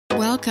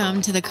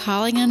Welcome to The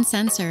Calling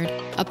Uncensored,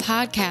 a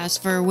podcast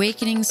for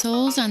awakening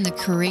souls on the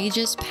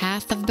courageous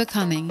path of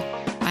becoming.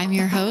 I'm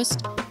your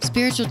host,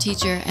 spiritual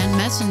teacher and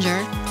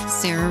messenger,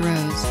 Sarah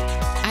Rose.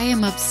 I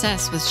am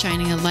obsessed with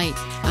shining a light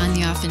on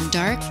the often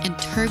dark and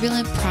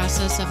turbulent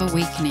process of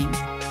awakening.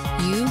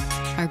 You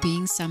are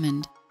being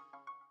summoned.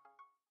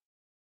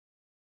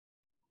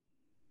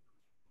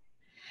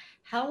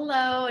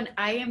 Hello, and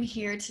I am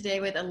here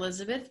today with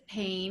Elizabeth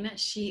Payne.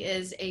 She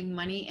is a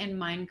money and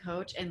mind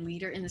coach and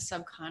leader in the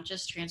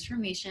subconscious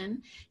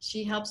transformation.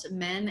 She helps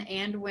men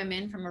and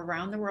women from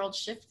around the world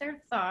shift their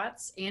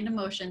thoughts and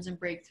emotions and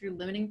break through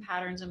limiting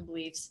patterns and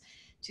beliefs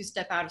to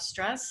step out of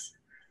stress,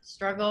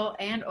 struggle,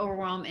 and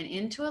overwhelm and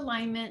into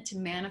alignment to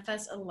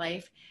manifest a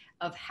life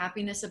of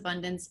happiness,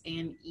 abundance,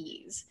 and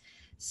ease.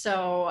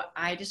 So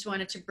I just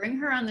wanted to bring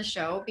her on the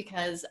show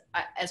because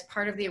as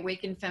part of the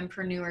Awakened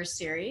Fempreneur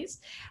series,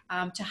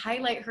 to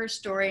highlight her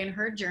story and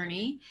her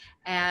journey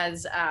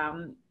as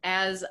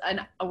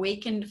an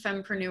awakened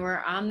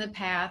fempreneur on the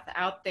path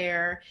out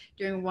there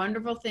doing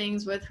wonderful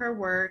things with her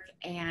work.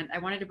 And I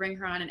wanted to bring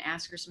her on and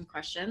ask her some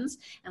questions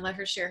and let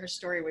her share her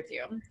story with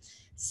you.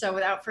 So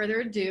without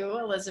further ado,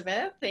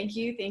 Elizabeth, thank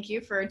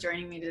you for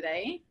joining me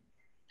today.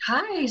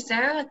 Hi,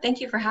 Sarah.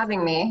 Thank you for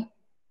having me.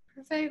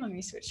 Perfect. Let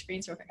me switch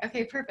screens real quick.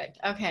 Okay, perfect.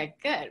 Okay,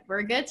 good.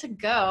 We're good to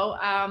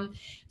go.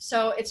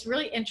 So it's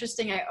really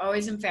interesting. I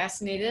always am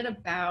fascinated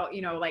about,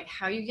 like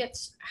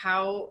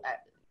how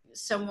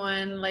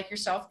someone like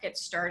yourself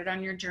gets started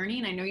on your journey.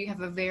 And I know you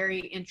have a very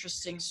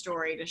interesting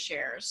story to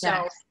share. So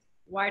Yes.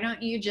 Why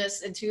don't you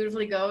just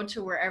intuitively go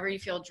to wherever you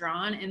feel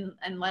drawn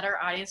and let our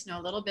audience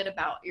know a little bit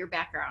about your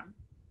background.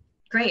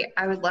 Great.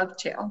 I would love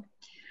to.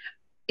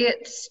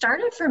 It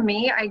started for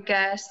me, I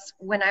guess,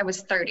 when I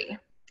was 30.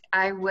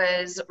 I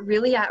was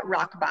really at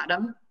rock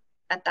bottom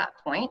at that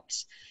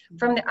point.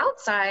 From the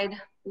outside,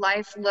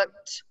 life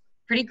looked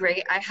pretty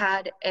great. I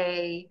had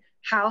a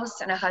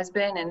house and a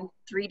husband and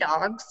 3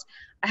 dogs.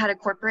 I had a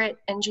corporate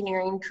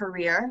engineering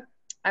career.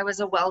 I was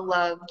a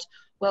well-loved,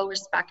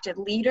 well-respected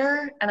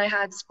leader, and I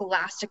had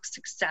scholastic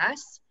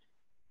success.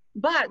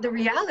 But the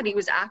reality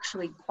was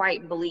actually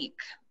quite bleak.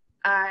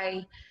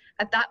 I,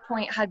 at that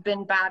point, had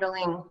been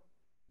battling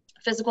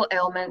physical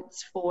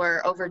ailments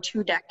for over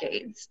 2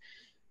 decades.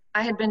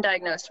 I had been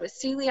diagnosed with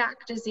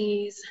celiac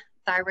disease,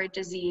 thyroid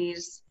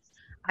disease.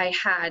 I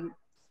had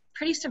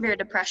pretty severe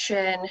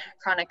depression,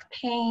 chronic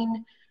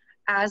pain,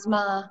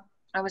 asthma.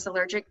 I was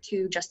allergic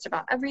to just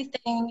about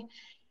everything.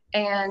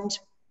 And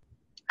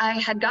I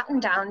had gotten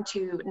down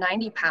to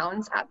 90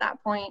 pounds at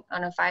that point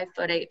on a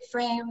 5'8"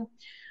 frame.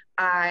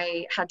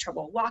 I had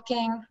trouble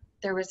walking.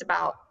 There was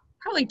about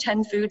probably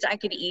 10 foods I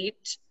could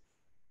eat.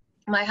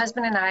 My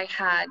husband and I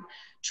had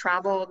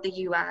traveled the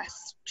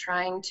US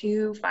trying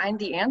to find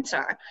the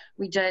answer.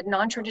 We did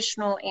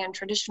non-traditional and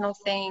traditional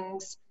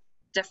things,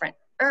 different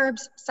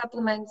herbs,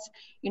 supplements,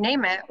 you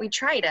name it, we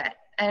tried it.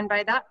 And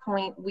by that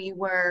point, we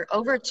were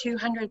over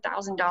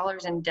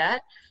 $200,000 in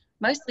debt,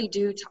 mostly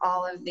due to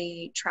all of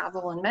the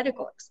travel and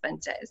medical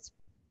expenses.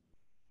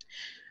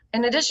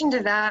 In addition to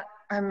that,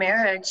 our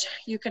marriage,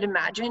 you could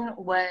imagine,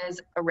 was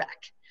a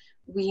wreck.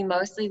 We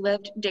mostly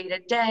lived day to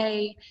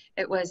day.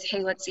 It was,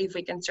 hey, let's see if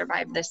we can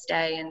survive this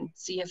day and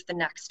see if the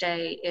next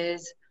day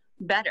is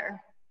better.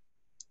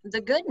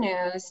 The good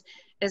news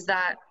is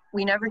that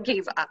we never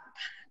gave up.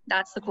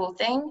 That's the cool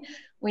thing.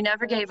 We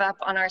never gave up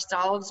on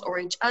ourselves or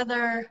each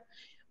other.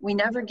 We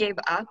never gave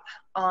up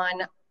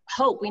on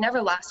hope. We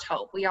never lost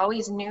hope. We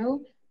always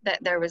knew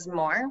that there was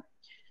more.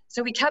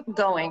 So we kept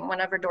going.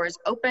 Whenever doors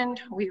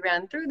opened, we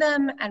ran through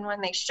them. And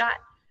when they shut,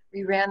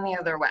 we ran the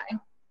other way.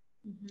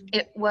 Mm-hmm.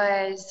 It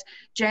was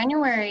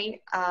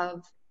January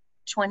of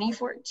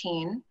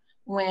 2014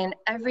 when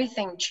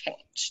everything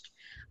changed.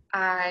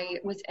 I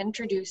was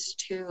introduced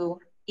to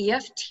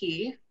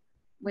EFT,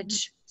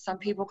 which some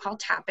people call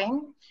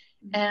tapping,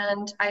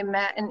 and I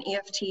met an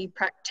EFT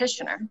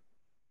practitioner.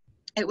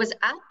 It was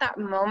at that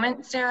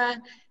moment, Sarah,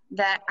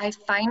 that I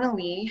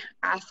finally,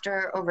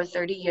 after over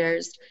 30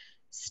 years,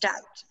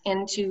 stepped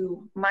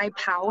into my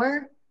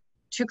power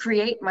to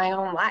create my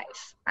own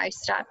life. I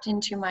stepped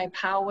into my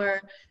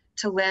power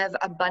to live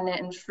abundant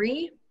and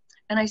free.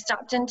 And I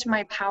stepped into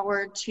my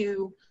power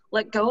to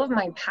let go of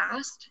my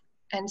past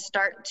and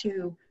start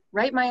to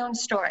write my own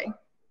story.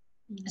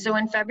 Mm-hmm. So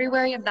in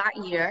February of that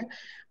year,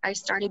 I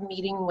started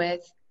meeting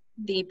with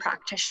the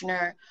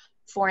practitioner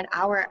for an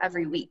hour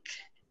every week.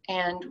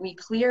 And we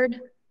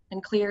cleared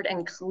and cleared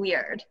and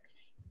cleared.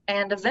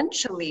 And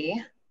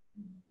eventually,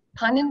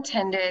 pun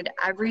intended,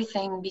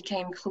 everything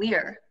became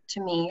clear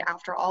to me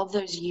after all of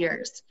those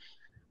years.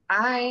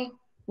 I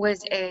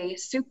was a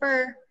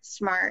super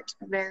smart,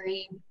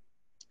 very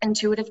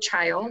intuitive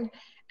child,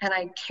 and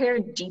I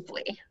cared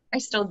deeply. I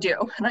still do,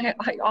 and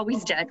I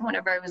always did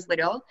whenever I was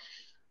little.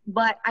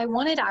 But I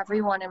wanted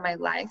everyone in my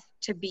life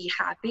to be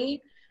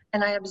happy,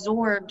 and I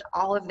absorbed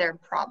all of their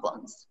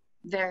problems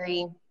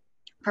very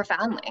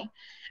profoundly.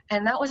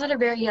 And that was at a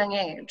very young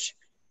age.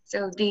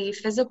 So the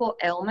physical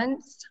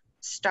ailments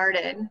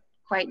started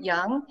quite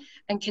young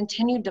and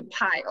continued to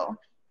pile.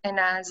 And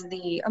as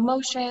the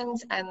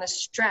emotions and the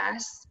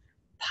stress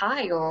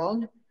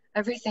piled,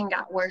 everything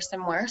got worse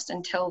and worse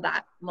until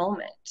that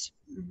moment.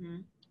 Mm-hmm.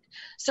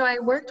 So I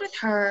worked with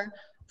her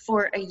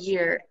for a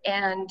year,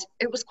 and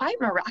it was quite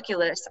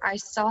miraculous. I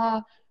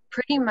saw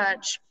pretty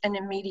much an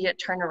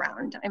immediate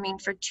turnaround. I mean,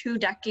 for 2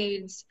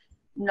 decades,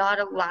 not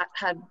a lot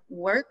had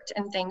worked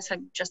and things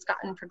had just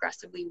gotten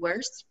progressively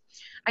worse.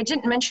 I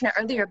didn't mention it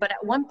earlier, but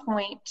at one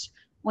point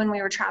when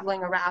we were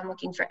traveling around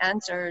looking for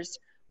answers,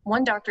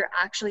 one doctor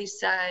actually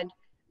said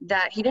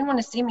that he didn't want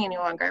to see me any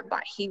longer,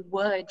 but he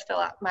would fill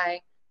out my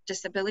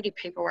disability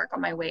paperwork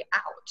on my way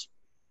out,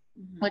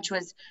 Mm-hmm. which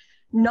was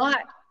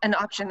not an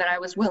option that I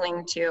was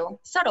willing to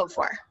settle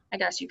for, I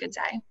guess you could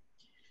say.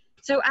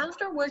 So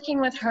after working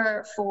with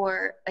her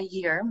for a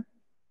year,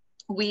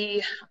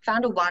 we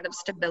found a lot of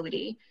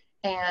stability,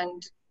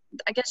 and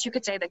I guess you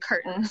could say the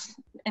curtains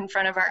in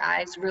front of our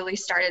eyes really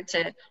started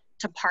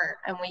to part,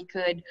 and we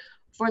could,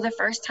 for the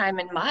first time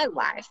in my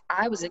life,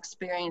 I was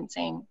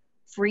experiencing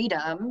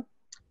freedom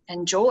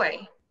and joy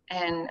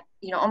and,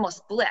 you know,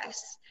 almost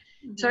bliss.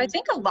 So I Mm-hmm.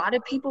 think a lot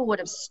of people would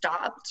have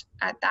stopped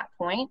at that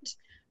point,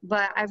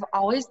 but I've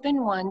always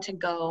been one to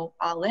go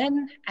all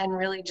in and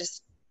really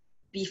just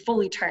be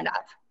fully turned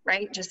up,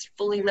 right? Just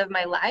fully live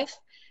my life.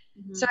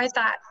 So Mm-hmm. I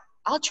thought,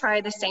 I'll try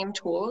the same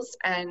tools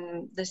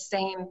and the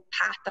same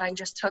path that I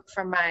just took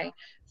from my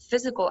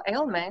physical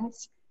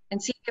ailments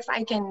and see if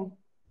I can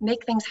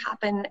make things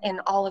happen in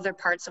all other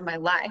parts of my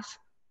life.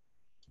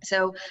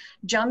 So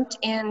jumped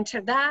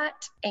into that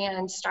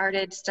and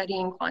started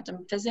studying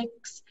quantum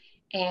physics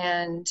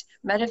and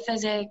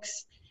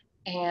metaphysics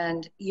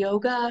and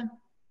yoga,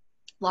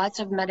 lots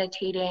of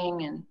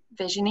meditating and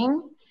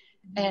visioning,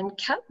 and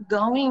kept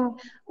going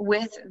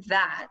with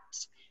that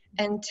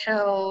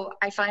until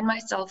I find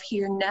myself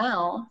here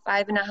now,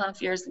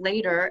 5.5 years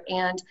later,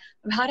 and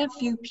I've had a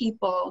few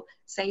people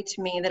say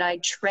to me that I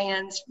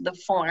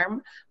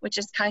transform, which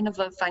is kind of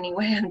a funny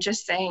way of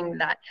just saying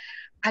that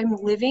I'm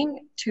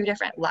living 2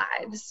 different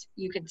lives,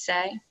 you could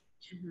say.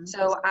 Mm-hmm.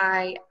 So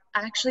I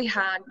actually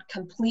had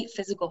complete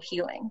physical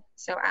healing.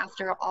 So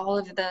after all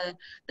of the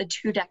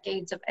 2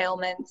 decades of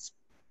ailments,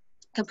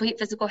 complete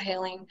physical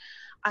healing,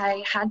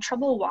 I had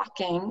trouble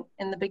walking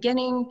in the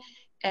beginning,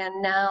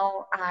 and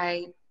now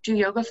I do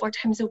yoga 4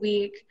 times a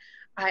week.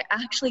 I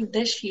actually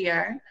this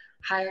year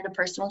hired a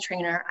personal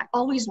trainer. I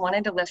always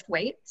wanted to lift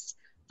weights,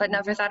 but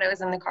never thought it was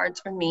in the cards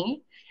for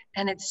me.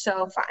 And it's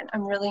so fun.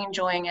 I'm really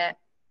enjoying it.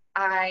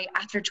 I,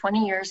 after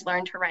 20 years,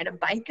 learned to ride a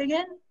bike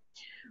again,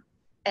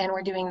 and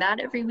we're doing that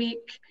every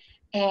week.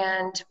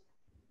 And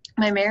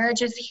my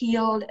marriage is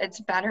healed. It's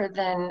better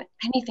than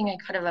anything I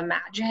could have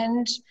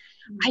imagined.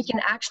 I can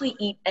actually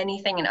eat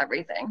anything and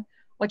everything,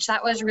 which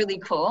that was really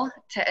cool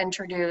to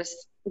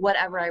introduce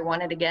whatever I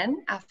wanted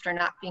again after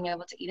not being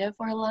able to eat it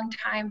for a long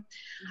time.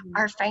 Mm-hmm.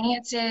 Our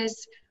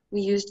finances,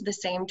 we used the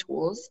same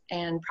tools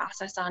and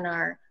process on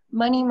our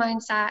money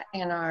mindset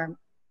and our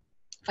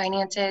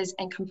finances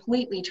and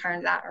completely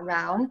turned that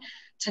around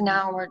to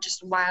now we're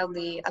just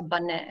wildly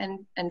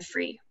abundant and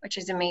free, which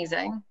is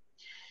amazing.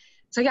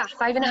 So yeah,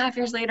 5.5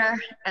 years later,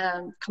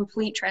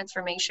 complete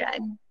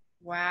transformation.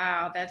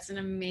 Wow, that's an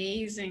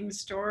amazing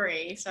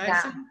story. So I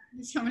have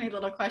Yeah, so many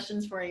little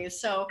questions for you.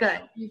 So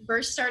good. you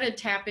first started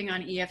tapping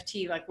on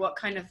EFT, like what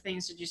kind of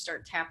things did you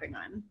start tapping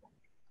on?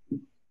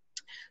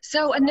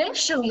 So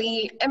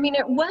initially, I mean,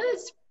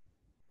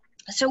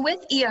 so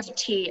with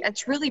EFT,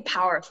 it's really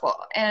powerful,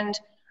 and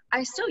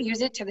I still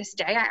use it to this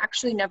day. I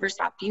actually never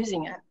stopped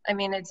using it. I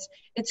mean,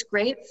 it's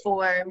great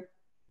for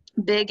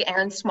big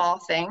and small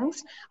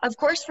things. Of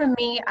course, for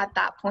me at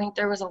that point,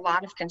 there was a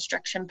lot of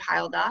constriction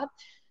piled up.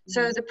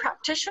 So Mm-hmm. the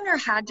practitioner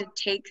had to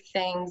take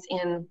things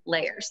in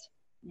layers.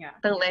 Yeah.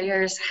 The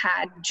layers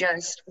had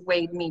just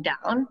weighed me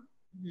down.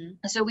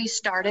 Mm-hmm. So we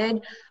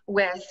started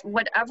with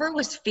whatever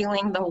was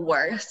feeling the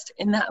worst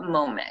in that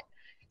moment.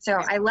 So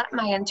Yeah. I let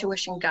my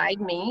intuition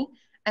guide me,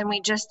 and we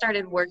just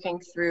started working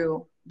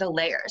through the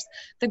layers.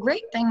 The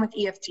great thing with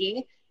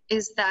EFT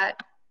is that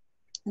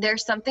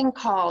there's something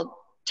called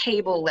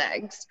table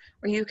legs,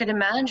 where you could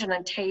imagine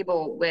a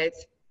table with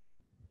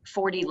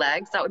 40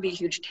 legs. That would be a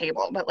huge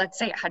table, but let's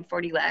say it had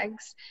 40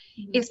 legs.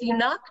 Mm-hmm. If you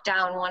knock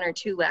down 1 or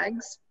 2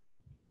 legs,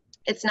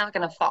 it's not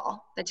going to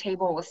fall. The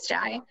table will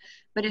stay.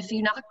 But if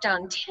you knock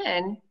down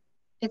 10,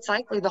 it's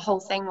likely the whole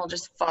thing will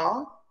just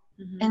fall.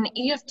 Mm-hmm. And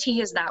EFT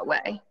is that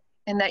way,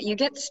 and that you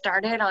get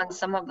started on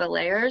some of the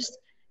layers,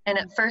 and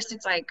at first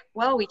it's like,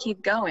 well, we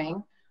keep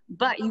going,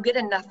 but you get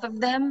enough of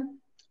them,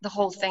 the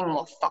whole thing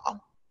will fall.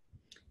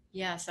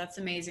 Yes, that's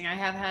amazing. I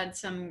have had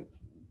some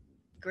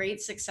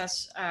great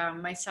success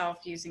myself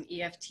using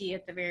EFT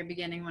at the very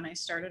beginning when I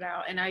started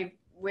out, and I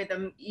with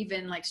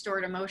even like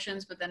stored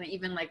emotions, but then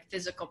even like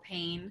physical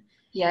pain. And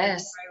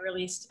Yes.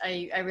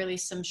 I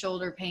released some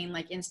shoulder pain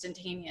like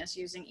instantaneous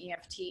using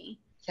EFT.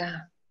 Yeah.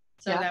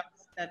 So Yeah.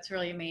 that's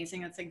really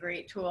amazing. That's a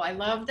great tool. I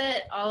love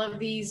that all of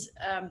these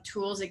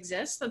tools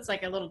exist. That's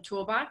like a little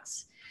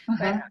toolbox.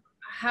 But Mhm.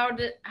 how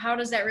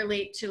does that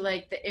relate to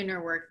like the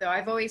inner work though?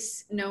 I've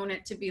always known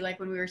it to be like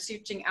when we were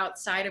searching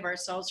outside of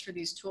ourselves for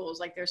these tools,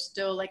 like there's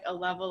still like a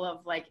level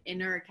of like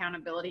inner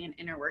accountability and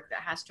inner work that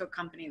has to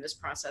accompany this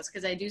process.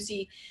 Because I do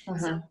see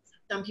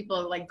some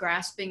people like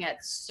grasping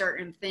at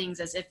certain things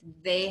as if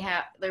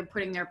they're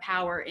putting their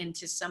power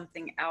into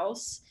something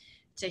else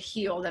to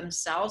heal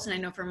themselves. And I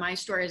know for my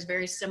story is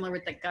very similar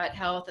with the gut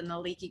health and the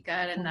leaky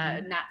gut and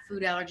the not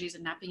food allergies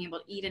and not being able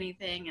to eat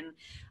anything and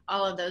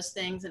all of those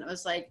things. And it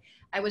was like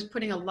I was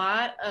putting a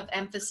lot of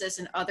emphasis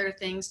in other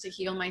things to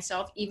heal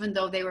myself, even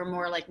though they were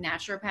more like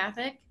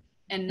naturopathic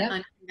and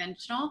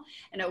unconventional.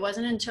 And it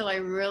wasn't until I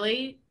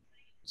really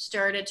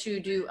started to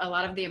do a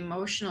lot of the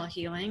emotional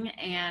healing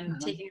and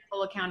taking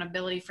full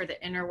accountability for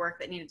the inner work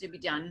that needed to be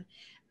done,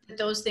 that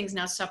those things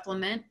now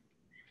supplement,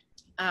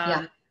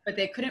 but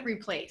they couldn't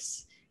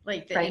replace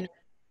like the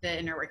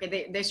inner work.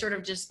 They sort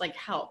of just like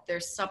help.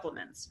 They're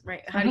supplements,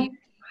 right? How do you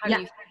feel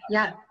about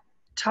that?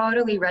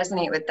 Totally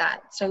resonate with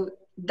that. So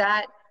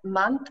that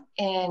month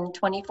in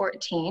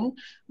 2014,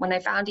 when I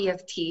found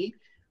EFT,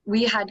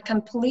 we had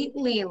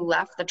completely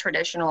left the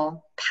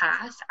traditional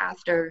path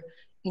after,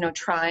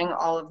 trying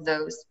all of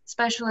those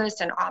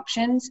specialists and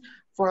options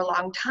for a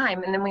long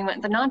time. And then we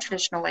went the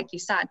non-traditional, like you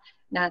said,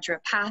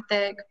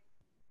 naturopathic.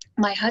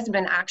 My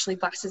husband actually,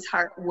 bless his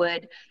heart,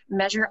 would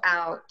measure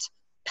out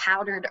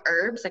powdered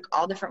herbs, like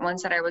all different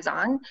ones that I was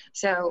on.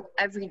 So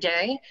every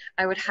day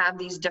I would have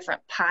these different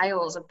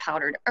piles of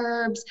powdered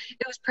herbs.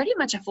 It was pretty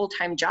much a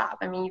full-time job.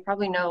 I mean, you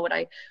probably know what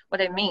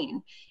I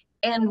mean.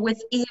 And with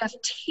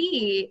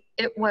EFT,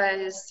 it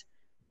was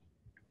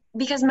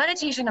because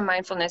meditation and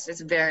mindfulness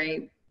is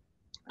very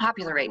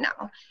popular right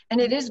now. And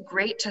it is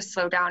great to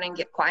slow down and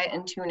get quiet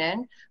and tune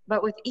in.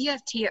 But with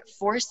EFT, it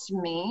forced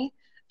me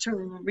to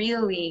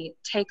really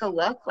take a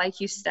look,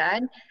 like you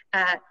said,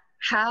 at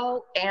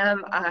how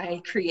am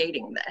I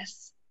creating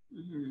this?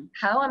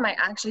 How am I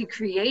actually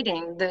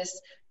creating this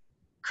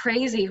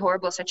crazy,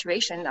 horrible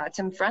situation that's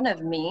in front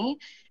of me?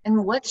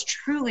 And what's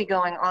truly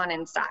going on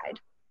inside?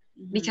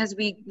 Because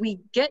we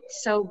get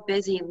so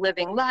busy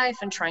living life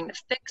and trying to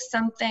fix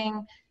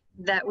something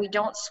that we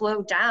don't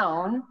slow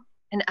down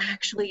and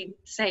actually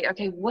say,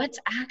 okay, what's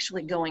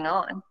actually going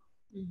on?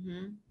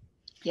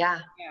 Yeah.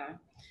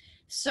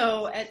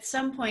 So at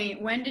some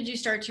point, when did you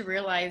start to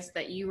realize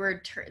that you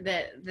were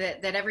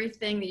that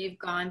everything that you've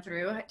gone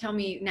through? Tell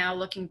me now,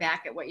 looking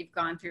back at what you've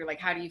gone through, like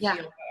how do you feel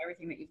about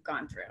everything that you've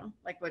gone through?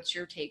 Like, what's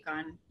your take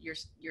on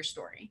your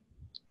story?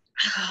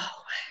 Oh,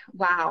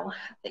 wow.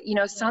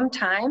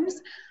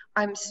 Sometimes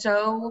I'm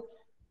so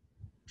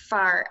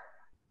far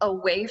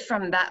away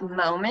from that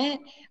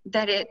moment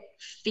that it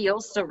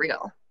feels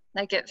surreal.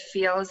 Like it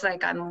feels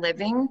like I'm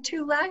living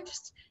two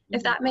lives,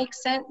 if that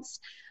makes sense.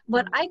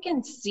 But I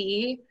can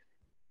see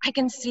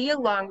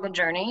along the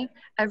journey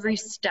every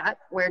step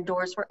where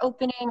doors were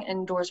opening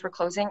and doors were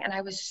closing, and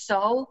I was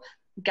so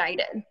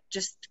guided,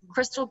 just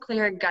crystal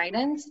clear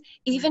guidance,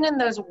 even in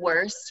those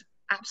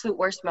absolute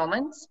worst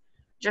moments,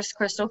 just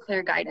crystal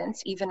clear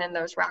guidance, even in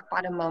those rock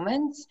bottom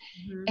moments.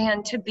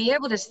 And to be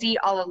able to see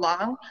all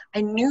along,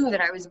 I knew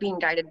that I was being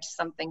guided to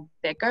something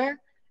bigger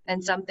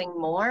and something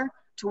more,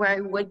 to where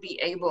I would be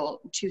able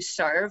to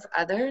serve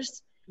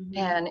others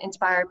and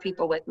inspire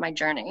people with my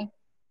journey.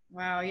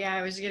 Wow. Yeah.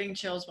 I was getting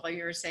chills while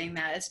you were saying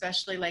that,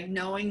 especially like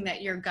knowing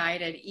that you're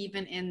guided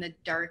even in the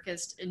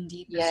darkest and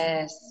deepest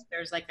moments.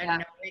 There's like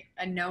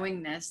a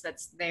knowingness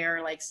that's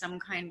there, like some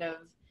kind of,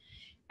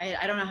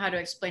 I don't know how to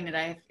explain it.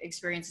 I've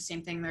experienced the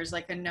same thing. There's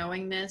like a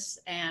knowingness,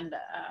 and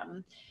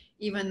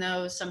even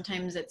though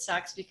sometimes it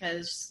sucks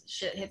because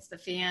shit hits the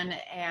fan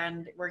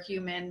and we're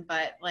human,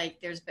 but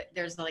like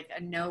there's like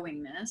a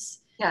knowingness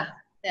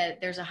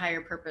that there's a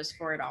higher purpose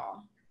for it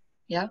all.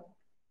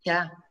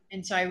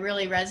 And so I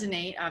really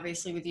resonate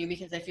obviously with you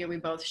because I feel we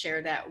both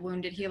share that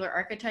wounded healer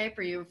archetype.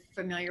 Are you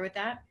familiar with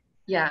that?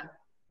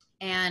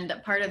 And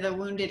part of the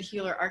wounded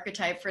healer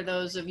archetype, for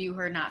those of you who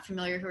are not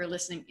familiar, who are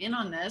listening in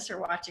on this or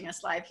watching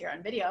us live here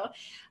on video,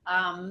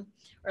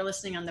 or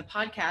listening on the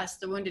podcast,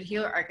 the wounded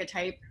healer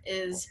archetype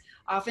is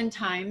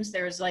oftentimes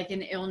there's like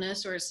an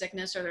illness or a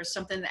sickness, or there's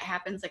something that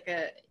happens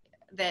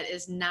that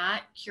is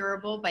not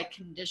curable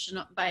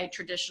by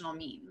traditional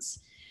means.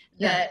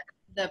 That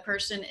the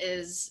person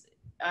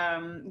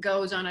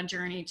goes on a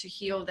journey to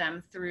heal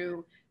them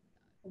through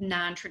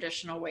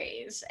non-traditional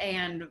ways,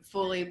 and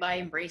fully by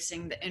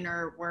embracing the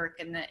inner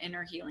work and the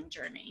inner healing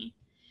journey.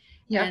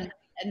 And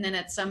then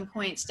at some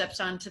point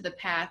steps onto the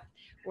path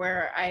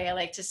where I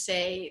like to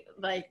say,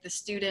 like, the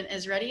student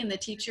is ready and the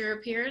teacher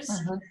appears,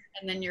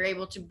 and then you're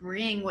able to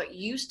bring what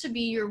used to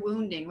be your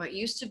wounding, what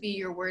used to be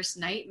your worst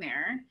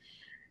nightmare,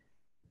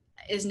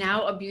 is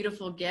now a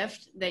beautiful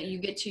gift that you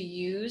get to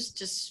use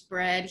to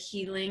spread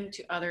healing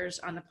to others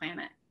on the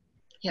planet.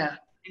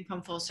 And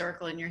come full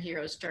circle in your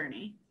hero's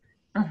journey.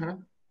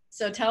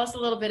 So tell us a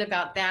little bit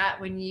about that,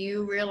 when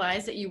you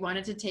realized that you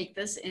wanted to take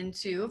this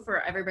into,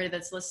 for everybody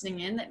that's listening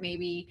in that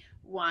maybe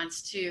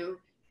wants to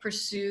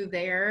pursue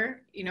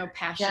their,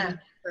 passion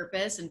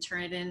purpose and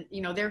turn it in,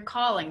 their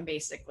calling,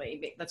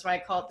 basically. That's why I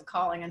call it the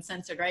calling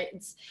uncensored, right?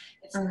 It's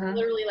Mm-hmm.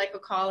 literally like a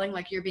calling,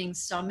 like you're being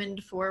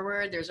summoned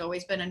forward. There's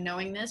always been a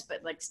knowingness,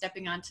 but like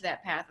stepping onto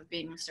that path of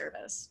being of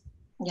service.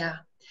 Yeah.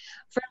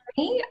 For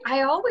me,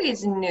 I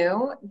always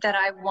knew that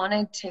I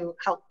wanted to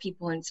help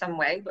people in some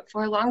way, but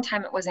for a long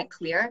time it wasn't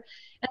clear.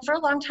 And for a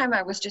long time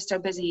I was just so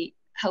busy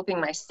helping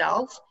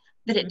myself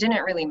that it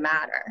didn't really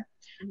matter.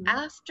 Mm-hmm.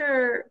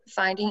 After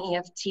finding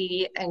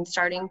EFT and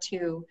starting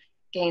to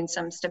gain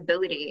some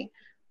stability,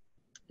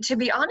 to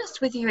be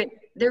honest with you,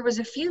 there was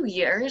a few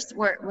years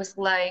where it was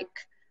like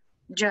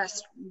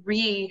just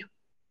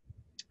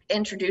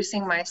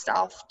reintroducing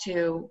myself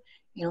to,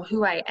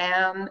 who I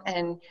am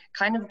and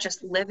kind of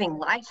just living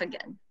life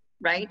again,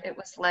 right? It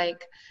was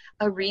like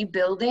a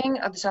rebuilding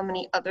of so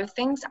many other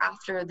things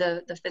after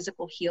the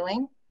physical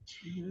healing.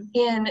 Mm-hmm.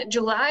 In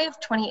July of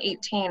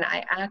 2018,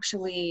 I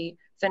actually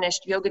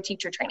finished yoga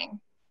teacher training.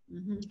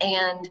 Mm-hmm.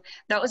 And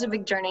that was a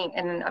big journey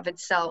in and of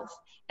itself.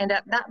 And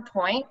at that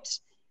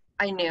point,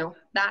 I knew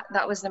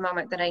that was the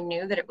moment that I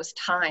knew that it was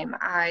time.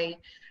 I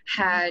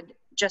had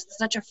just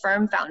such a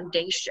firm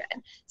foundation.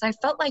 So I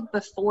felt like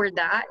before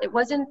that, it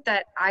wasn't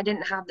that I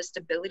didn't have the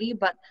stability,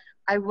 but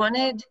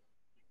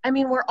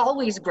we're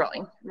always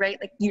growing, right?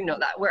 Like,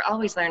 that we're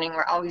always learning,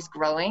 we're always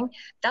growing.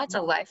 That's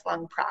a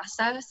lifelong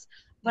process.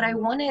 But I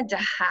wanted to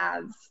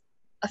have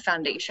a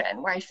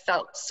foundation where I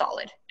felt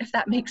solid, if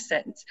that makes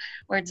sense,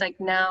 where it's like,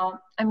 now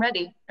I'm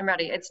ready,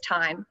 it's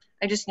time.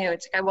 I just knew.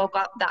 It's like I woke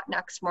up that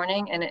next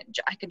morning and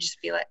I could just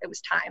feel it. It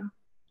was time.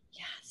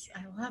 Yes,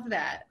 I love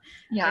that.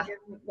 Yeah.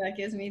 That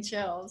gives me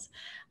chills.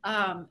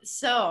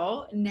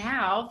 So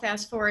now,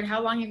 fast forward, how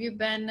long have you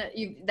been?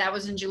 That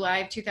was in July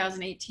of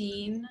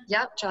 2018?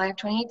 Yep, July of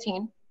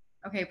 2018.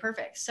 Okay,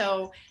 perfect.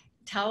 So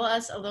tell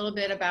us a little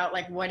bit about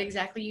like what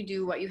exactly you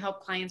do, what you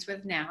help clients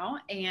with now,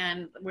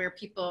 and where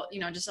people,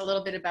 just a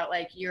little bit about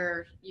like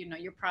your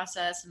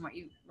process and what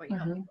you help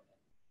people with.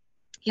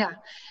 Yeah.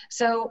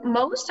 So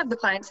most of the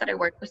clients that I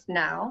work with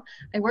now,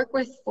 I work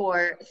with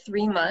for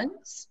 3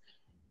 months,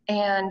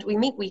 and we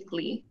meet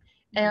weekly,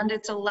 and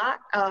it's a lot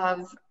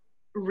of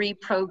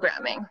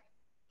reprogramming.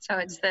 So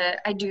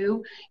I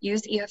do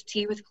use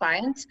EFT with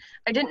clients.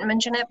 I didn't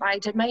mention it, but I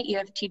did my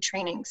EFT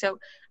training. So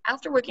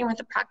after working with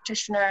a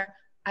practitioner,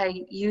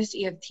 I used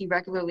EFT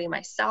regularly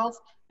myself,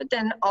 but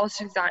then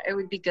also thought it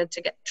would be good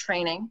to get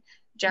training,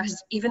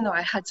 just even though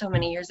I had so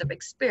many years of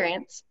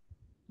experience,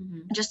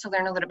 just to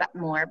learn a little bit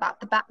more about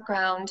the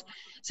background.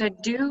 So I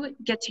do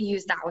get to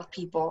use that with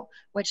people,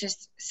 which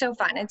is so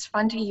fun. It's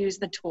fun to use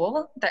the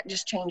tool that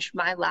just changed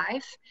my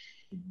life.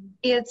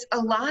 It's a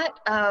lot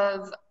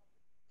of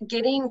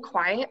getting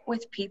quiet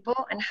with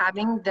people and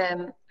having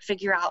them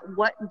figure out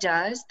what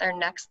does their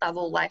next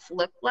level life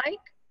look like,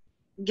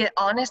 get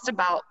honest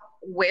about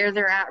where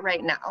they're at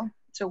right now.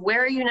 So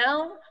where are you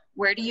now?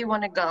 Where do you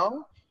want to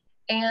go?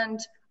 And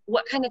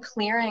what kind of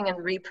clearing and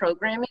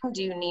reprogramming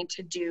do you need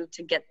to do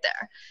to get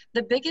there?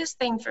 The biggest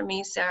thing for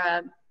me,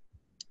 Sarah,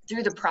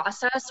 through the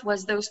process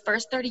was those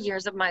first 30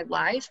 years of my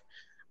life,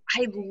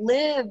 I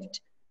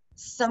lived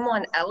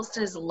someone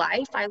else's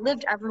life. I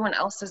lived everyone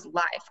else's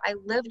life. I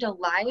lived a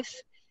life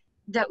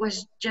that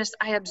was just,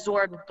 I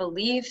absorbed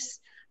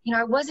beliefs.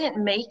 I wasn't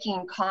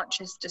making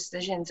conscious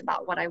decisions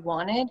about what I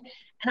wanted,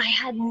 and I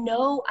had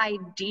no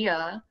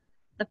idea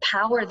the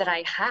power that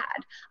I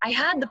had. I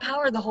had the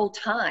power the whole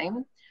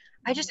time.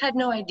 I just had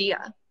no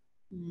idea.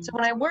 So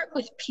when I work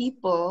with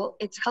people,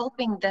 it's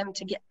helping them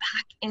to get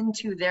back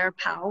into their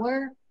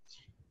power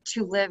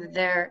to live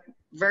their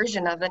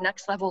version of a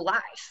next level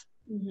life.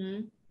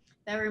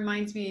 That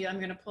reminds me, I'm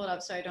going to pull it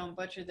up so I don't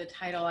butcher the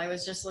title. I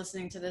was just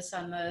listening to this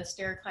on the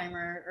Stair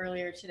Climber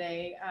earlier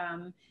today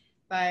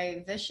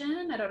by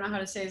Vishen. I don't know how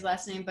to say his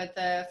last name, but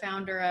the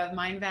founder of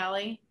Mind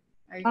Valley.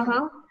 Are you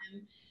familiar with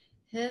him?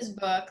 His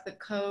book, The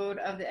Code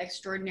of the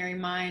Extraordinary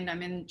Mind.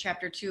 I'm in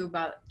chapter 2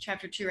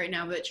 right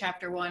now, but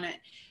chapter 1,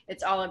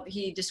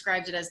 he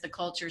describes it as the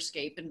culture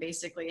scape, and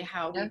basically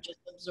how we've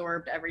just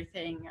absorbed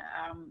everything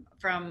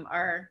from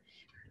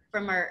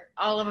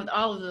all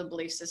of the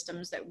belief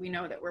systems that we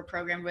know that we're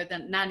programmed with,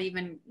 and not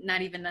even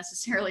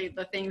necessarily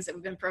the things that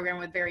we've been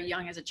programmed with very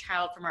young as a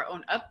child from our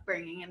own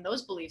upbringing and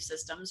those belief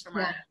systems from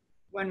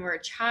when we're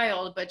a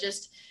child, but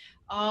just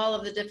all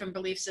of the different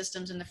belief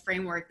systems and the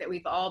framework that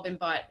we've all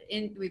bought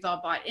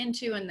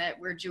into, and that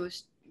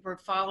we're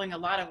following a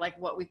lot of like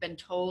what we've been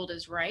told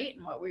is right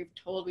and what we've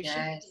told we should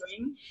be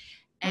doing.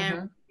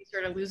 And we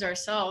sort of lose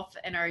ourselves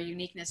and our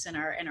uniqueness and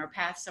our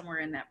path somewhere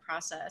in that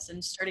process,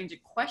 and starting to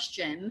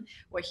question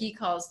what he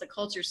calls the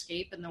culture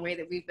scape and the way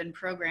that we've been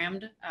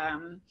programmed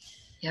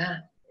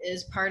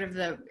is part of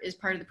the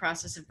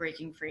process of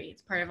breaking free.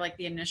 It's part of like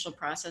the initial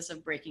process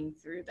of breaking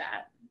through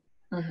that.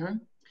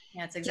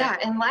 Yeah, it's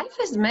exactly. Yeah, and life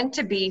is meant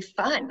to be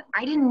fun.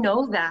 I didn't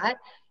know that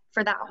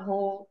for that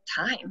whole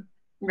time,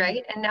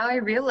 right? And now I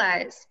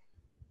realize,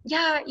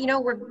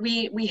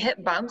 we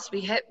hit bumps, we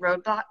hit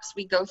roadblocks,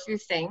 we go through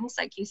things,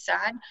 like you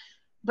said,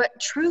 but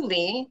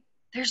truly,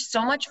 there's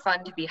so much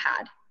fun to be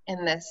had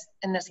in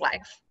this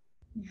life.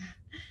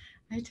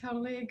 Yeah, I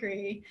totally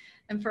agree.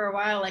 And for a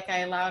while, like I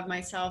allowed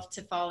myself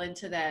to fall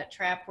into that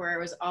trap where it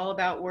was all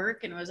about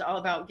work and it was all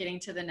about getting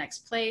to the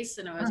next place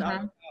and it was all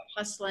Mm-hmm. about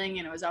hustling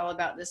and it was all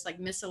about this like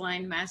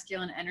misaligned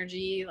masculine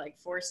energy, like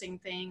forcing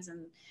things.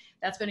 And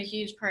that's been a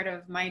huge part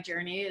of my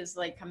journey is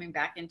like coming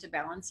back into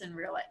balance and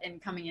real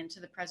and coming into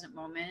the present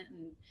moment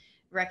and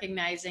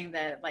recognizing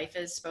that life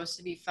is supposed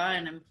to be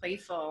fun and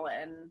playful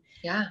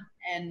Yeah.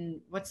 and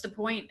what's the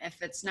point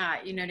if it's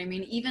not, you know what I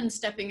mean? Even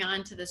stepping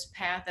onto this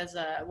path as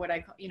a what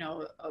I call, you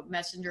know, a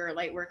messenger or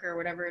light worker or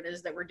whatever it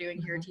is that we're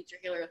doing here, Mm-hmm. teacher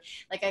healer,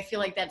 like I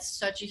feel like that's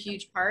such a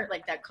huge part,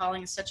 like that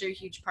calling is such a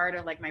huge part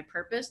of like my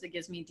purpose that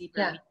gives me deeper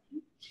Yeah.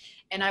 meaning.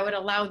 And I would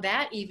allow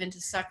that even to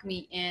suck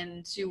me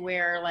into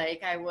where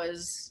like I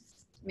was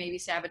maybe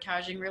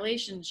sabotaging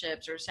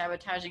relationships or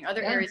sabotaging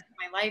other Yeah. areas of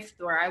my life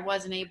where I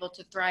wasn't able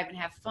to thrive and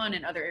have fun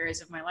in other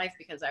areas of my life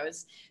because I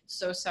was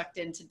so sucked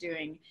into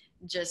doing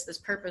just this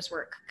purpose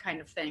work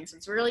kind of thing. So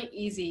it's really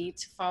easy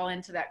to fall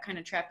into that kind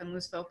of trap and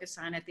lose focus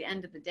on at the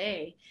end of the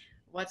day,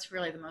 what's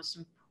really the most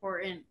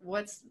important,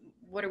 what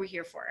are we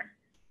here for?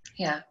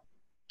 Yeah.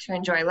 To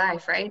enjoy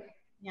life, right?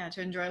 Yeah,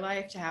 to enjoy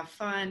life, to have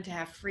fun, to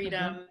have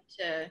freedom, Mm-hmm.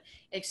 to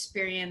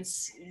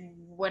experience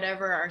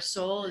whatever our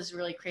soul is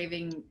really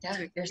craving Yeah. to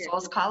Your experience.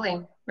 soul's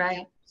calling,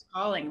 right?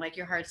 Calling, like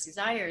your heart's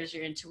desires,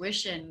 your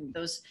intuition,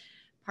 those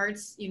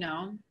parts, you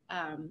know,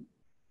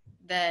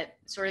 that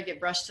sort of get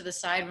brushed to the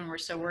side when we're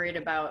so worried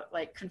about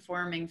like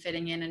conforming,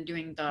 fitting in, and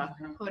doing the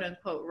Mm-hmm. quote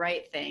unquote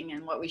right thing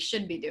and what we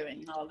should be doing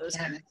and all those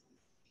Yeah. kind of things.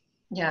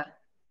 Yeah.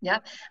 Yeah.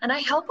 And I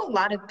help a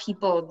lot of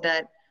people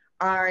that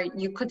are,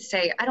 you could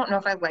say, I don't know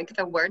if I like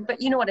the word,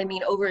 but you know what I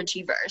mean,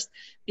 overachievers,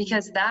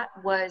 because that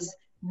was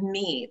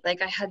me.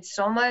 Like I had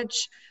so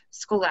much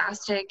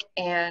scholastic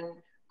and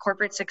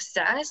corporate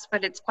success,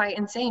 but it's quite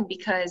insane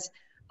because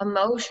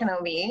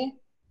emotionally,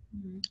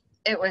 Mm-hmm.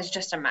 it was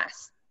just a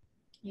mess.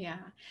 Yeah.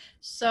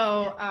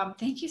 So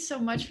thank you so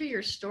much for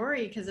your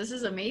story because this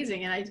is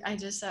amazing. And I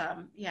just,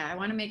 yeah, I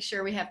want to make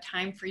sure we have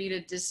time for you to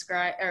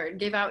describe or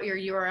give out your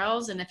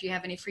URLs and if you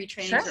have any free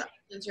Sure. trainings or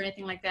options or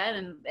anything like that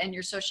and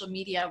your social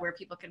media where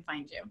people can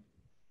find you.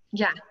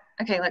 Yeah.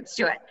 Okay, let's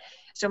do it.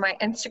 So my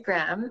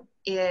Instagram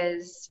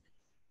is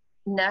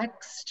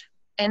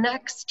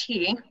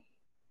NXT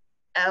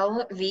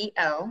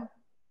LVL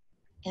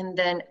and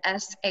then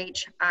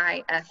SHIFT.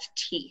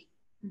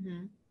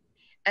 Mm-hmm.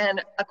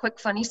 And a quick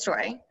funny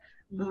story.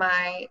 Mm-hmm.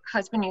 My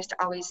husband used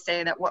to always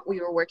say that what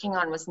we were working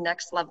on was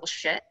next level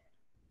shit.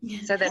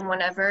 So then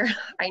whenever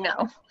I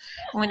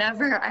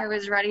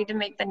was ready to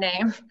make the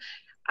name,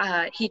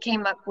 he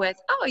came up with,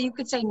 oh, you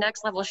could say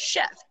next level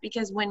shift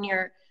because when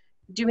you're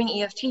doing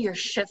EFT, you're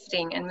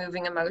shifting and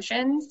moving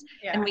emotions.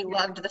 Yeah. And we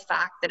loved the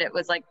fact that it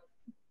was like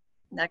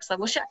next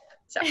level shift.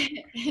 So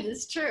it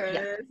is true.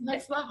 yeah. It is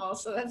next level.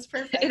 So that's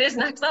perfect. It is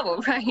next level,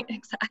 right?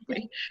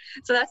 Exactly.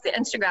 So that's the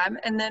Instagram.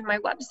 And then my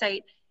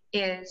website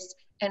is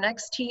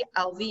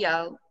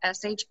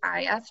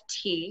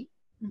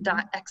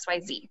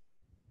nxtlvoshift.xyz.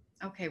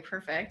 Okay,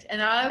 perfect. And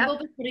I will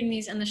be putting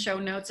these in the show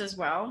notes as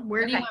well.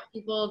 Where do you want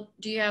people,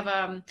 do you have,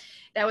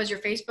 that was your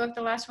Facebook,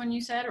 the last one you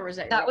said, or was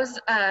that? That was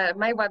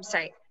my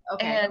website.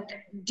 Okay. And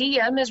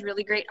DM is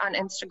really great on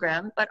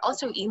Instagram, but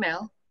also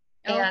email.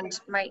 Okay. And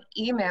my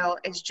email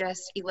is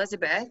just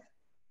Elizabeth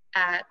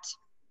at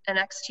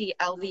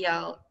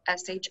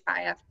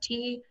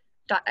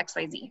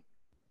nxtlvlshift.xyz.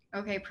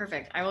 Okay,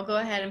 perfect. I will go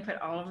ahead and put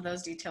all of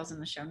those details in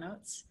the show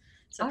notes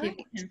so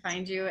people can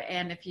find you.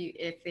 And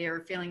if they're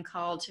feeling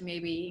called to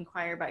maybe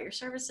inquire about your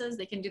services,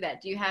 they can do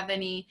that. Do you have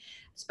any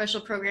special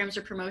programs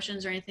or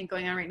promotions or anything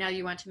going on right now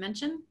you want to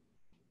mention?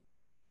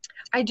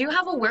 I do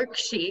have a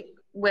worksheet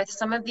with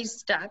some of these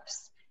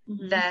steps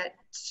that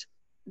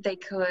they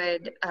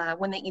could,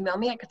 when they email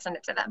me, I could send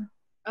it to them.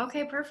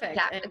 Okay, perfect.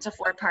 Yeah, it's a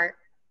 4-part.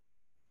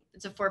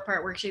 It's a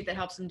 4-part worksheet that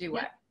helps them do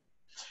what?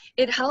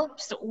 It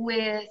helps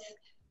with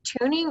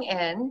tuning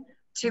in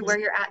to where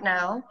you're at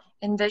now,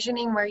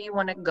 envisioning where you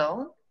want to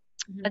go,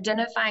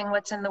 identifying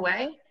what's in the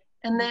way,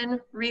 and then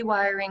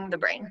rewiring the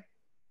brain.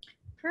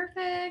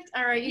 Perfect.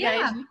 All right, you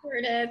guys, you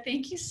heard it.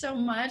 Thank you so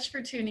much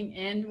for tuning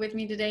in with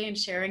me today and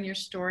sharing your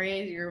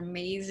story, your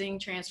amazing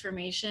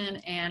transformation,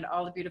 and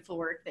all the beautiful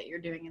work that you're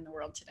doing in the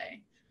world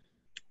today.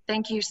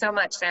 Thank you so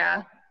much,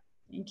 Sarah.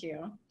 Thank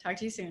you. Talk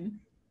to you soon.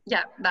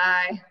 Yeah,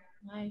 bye.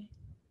 Bye.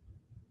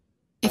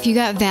 If you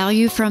got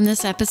value from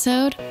this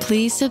episode,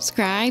 please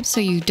subscribe so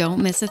you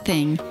don't miss a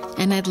thing.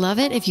 And I'd love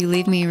it if you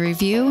leave me a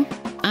review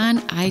on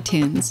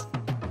iTunes.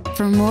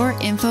 For more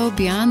info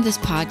beyond this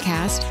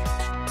podcast,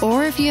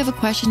 or if you have a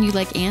question you'd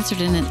like answered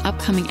in an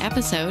upcoming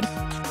episode,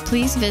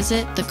 please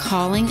visit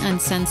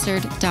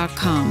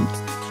thecallinguncensored.com.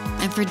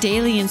 And for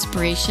daily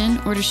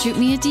inspiration or to shoot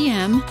me a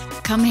DM,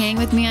 come hang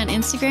with me on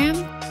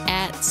Instagram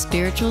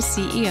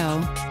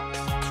 @spiritualceo.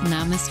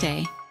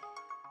 Namaste.